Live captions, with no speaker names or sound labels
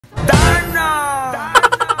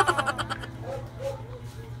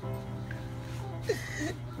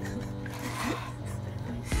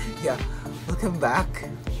welcome back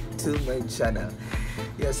to my channel.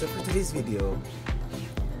 Yeah, so for today's video,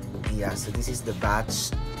 yeah, so this is the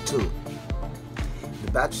batch 2.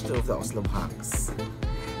 The batch 2 of the Oslob Hunks.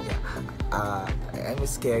 Yeah, I'm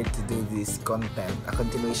scared to do this content, a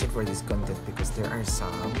continuation for this content, because there are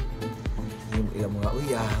some yung ilang mga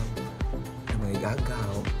uyang, yung mga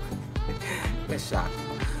gagaw na-shock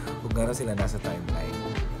kung gano'n sila nasa timeline.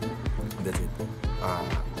 That's it.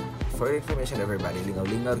 For information everybody,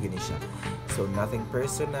 lingaw-lingaw gini siya. So nothing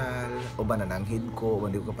personal, o ba nananghid ko, o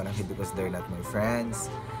hindi ko pananghid because they're not my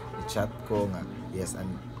friends. I-chat ko nga, yes, and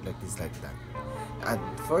like this, like that. At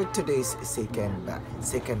for today's second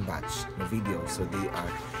batch na video, so they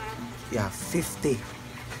are, yeah, 50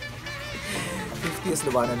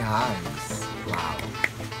 Oslob Hunks. Wow.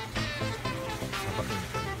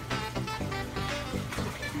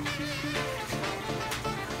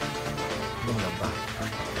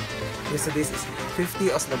 So this is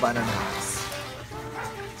 50 Oslob Hunks.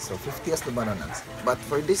 So 50 Oslob Hunks. But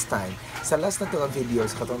for this time, sa last na itong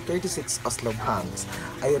videos, katong 36 Oslob Hunks,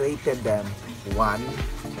 I rated them 1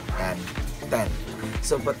 and 10.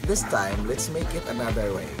 So but this time, let's make it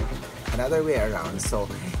another way around. So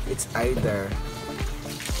it's either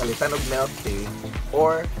palitan og milktea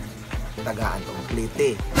or tagaan og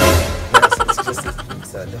plete. Yes, it's just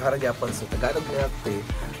so duha ra gyapon, so tagaan og milktea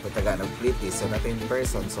o tagaan og plete, so natin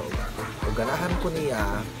person. So kung ganahan ko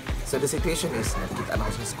niya, so the situation is nakita na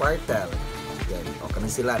ko sa kwartel, then o kami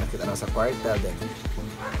sila nakita na ko sa kwartel, then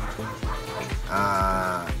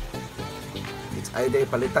it's either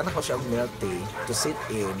palitan ako siya og milktea to sit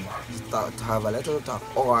in to have a little talk,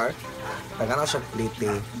 or tagaan ako siya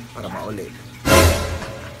plete para maulit.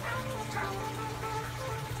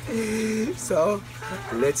 So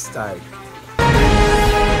let's start.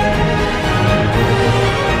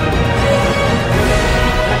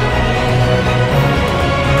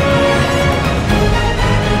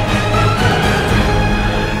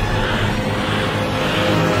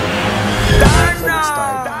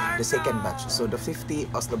 The second batch. So the 50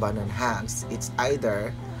 Oslob Hunks, it's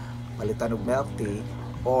either palitan og milktea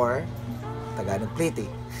or tagaan og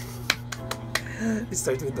plete. Let's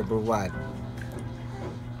start with number 1.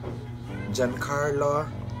 Giancarlo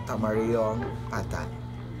Tamariyong Patan.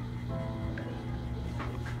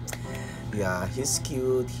 Yeah, he's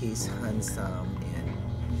cute, he's handsome, and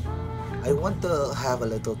I want to have a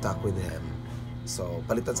little talk with him. So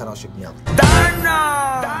palitan sa siya milk.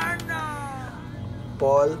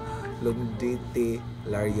 Paul Lunditi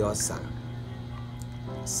Lariosa.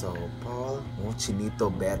 So Paul, chinito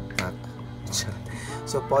bet na.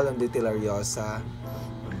 So Paul Lunditi Lariosa,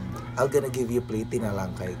 I'll gonna give you plete na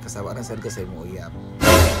lang kay kasama na sad kasi mo uyap.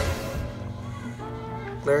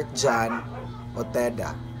 Clerk John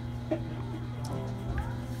Oteda.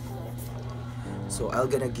 So I'll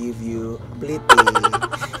gonna give you plete.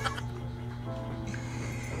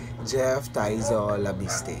 Jeff Taizo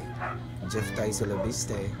Labiste.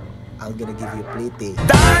 I'm gonna give you plete.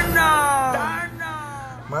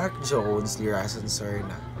 Mark Jones Lirasan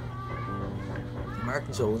Serna. Mark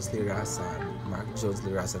Jones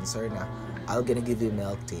Lirasan Serna. I'm gonna give you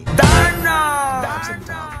milktea.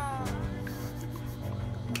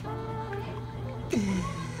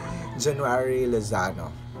 January Lozano.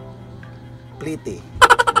 Plete.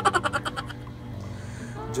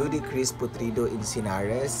 Judy Chris Putrido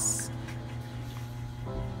Insinares.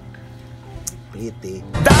 Plete.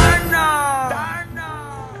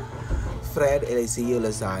 Fred Eliseo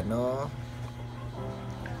Lozano.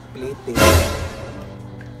 Plete.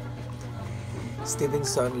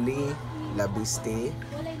 Stevenson Lee Labiste.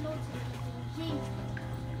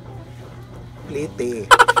 Plete.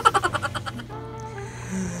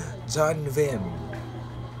 John Vim.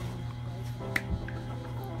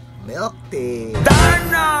 Milktea.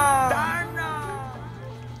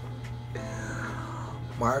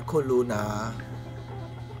 Marco Luna.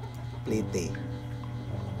 Plete.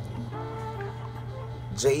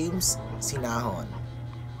 James Sinahon.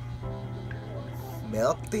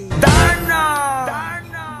 Milktea.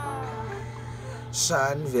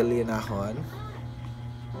 Sean Villanahon.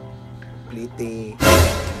 Plete.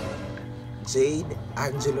 Jade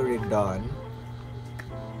Angelo Rendon.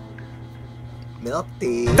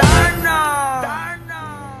 Milktea.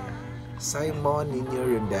 Simon Nino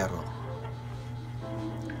Rendero.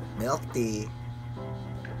 Milktea.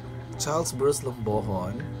 Charles Bruce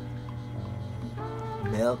Lombohon.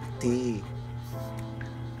 Milktea.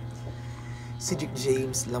 Cedric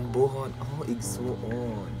James Lambohon. Oh,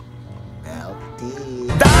 igsuon. Milktea.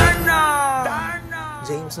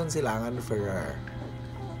 Jameson Silangan Ferrer.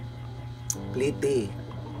 Plete.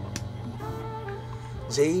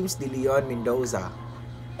 James De Leon Mendoza.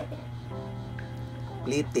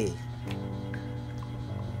 Plete.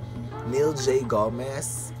 Neil J.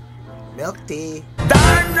 Gomez, milktea.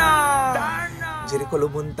 Jericho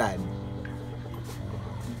Lumuntan,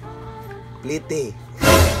 plete.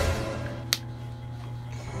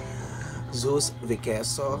 Zeus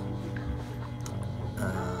Viqueso,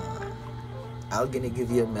 I'm gonna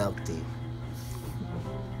give you a milktea.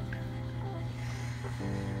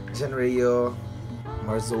 Genrio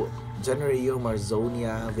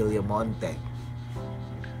Marzonia Villamonte,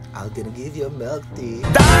 I'm gonna give you a milktea.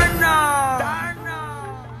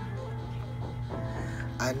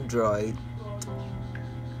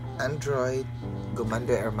 Android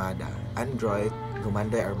Gumanda Armada, I'm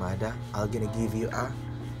gonna give you a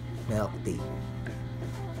milktea.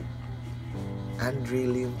 Andre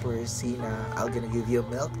Lim Persina, I'm gonna give you a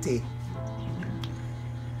milktea.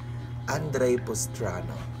 Andre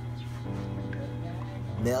Postrano,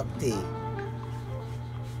 milktea.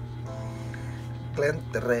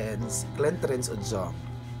 Clint Renz Ojong,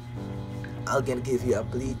 I'm gonna give you a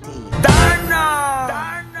plete.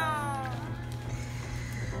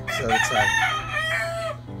 So it's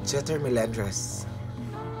Jeter Melendres,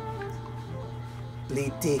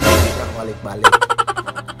 plete. Hindi na balik-balik.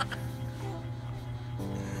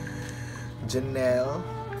 Janelle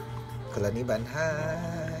Kalaniban,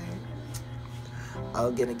 hi.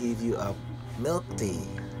 I'm gonna give you a milktea.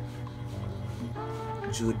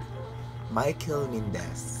 Jude Michael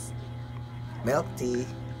Mendez, milktea.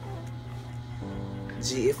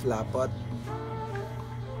 G.F. Lapot,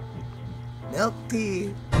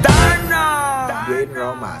 milktea. Dwayne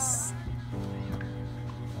Romas,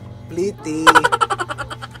 plete.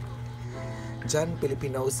 John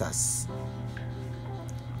Pilipinosas,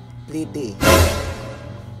 plete.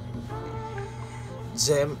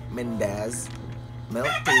 Jem Mendez,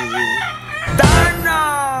 milktea.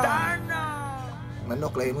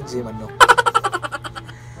 Manok lang mo, Jem, manok.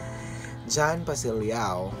 John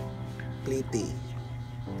Pasilyao, plete.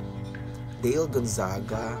 Dale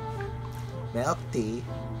Gonzaga, milktea.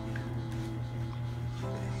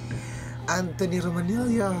 Anthony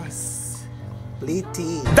Romanillas,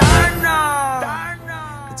 plete.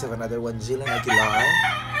 Let's have another one. Jillian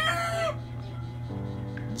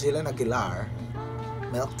Aguilar,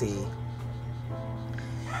 milktea.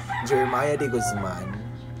 Jeremiah de Guzman,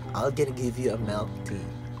 I'm gonna give you a milktea.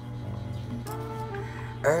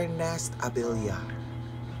 Ernest Abilia,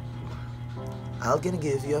 I'm gonna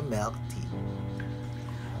give you a milktea.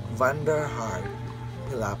 Vanderhart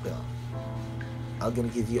Pilapil, I'm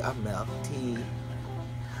gonna give you a milktea.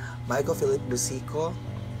 Michael Philip Busico,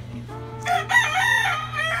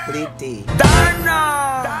 plete.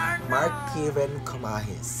 Mark Kevin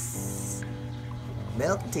Kamahis,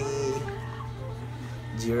 milktea.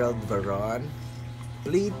 Gerald Varon,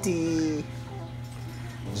 plete.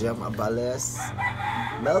 Jem Abales,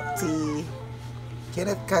 milktea.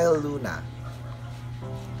 Kenneth Kyle Luna,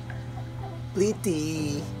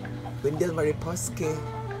 plete. Wendell Mariposque,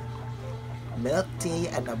 milktea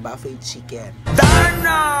and a buffet chicken.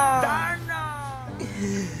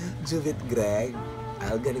 Juvit Greg,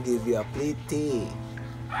 I'm gonna give you a plete.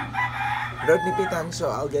 Rodney Pitancho,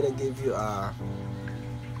 I'm gonna give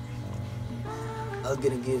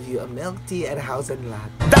you a milktea and a house and lot.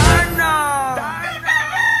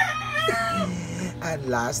 And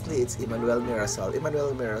lastly, it's Emmanuel Mirasol,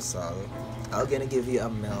 I'm gonna give you a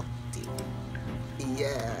milktea.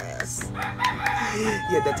 Yes.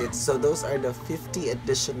 Yeah, that's it. So those are the 50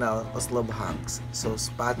 additional Oslob Hunks. So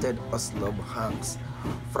spotted Oslob Hunks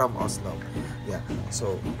from Oslob. Yeah.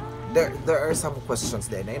 So there are some questions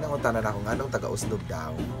din. Ay nanguntanan ako nga nung taga-Oslob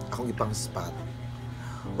daw. Akong ipang spot.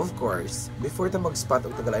 Of course, before ta mag-spot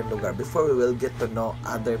og taga-laing lugar, before we will get to know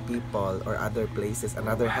other people or other places, and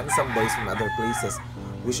other handsome boys from other places,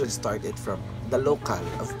 we should start it from the local,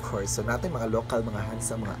 of course. So natin mga local, mga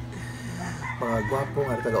handsome, mga gwapo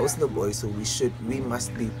nga taga-Oslob boys, so we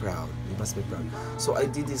must be proud. So I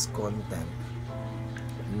did this content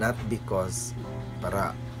not because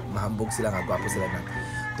para mahambog sila nga gwapo sila, na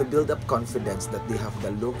to build up confidence that they have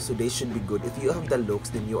the looks, so they should be good. If you have the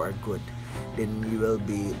looks, then you are good, then you will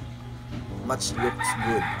be much looks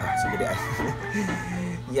good.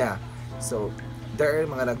 Yeah, so there are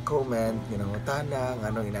mga nag-comment,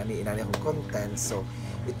 tanang inani akong content. So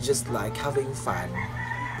it's just like having fun,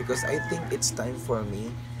 because I think it's time for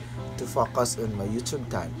me to focus on my YouTube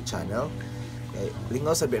channel.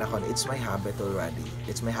 Lingaw sabihin ako, it's my habit already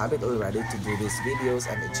to do these videos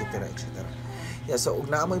and etc. Yeah, so ug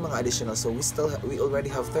naa mo yung mga additional, so we already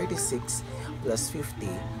have 36 plus 50,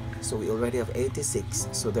 so we already have 86,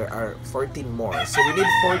 so there are 14 more, so we need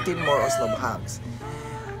 14 more Oslob Hunks.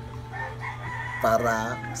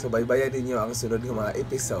 para subaybayan ninyo ang sunod ng mga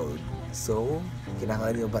episode. So,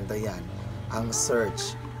 kinahanglan niyo bantayan ang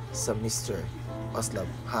search sa Mr. Oslob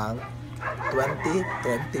Hunks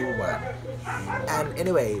 2021. And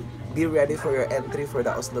anyway, be ready for your entry for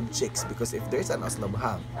the Oslob Chicks, because if there's an Oslob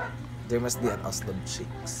Hunks, there must be an Oslob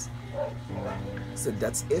Chicks. So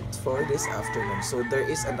that's it for this afternoon. So there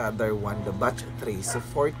is another one, the batch 3. So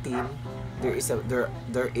 14, there is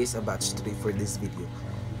a batch 3 for this video.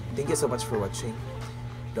 Thank you so much for watching.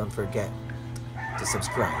 Don't forget to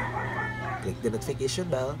subscribe. Click the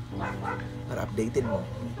notification bell para updated mo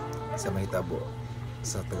sa may tabo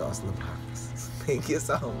sa taga Oslob Hunks. Thank you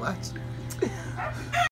so much.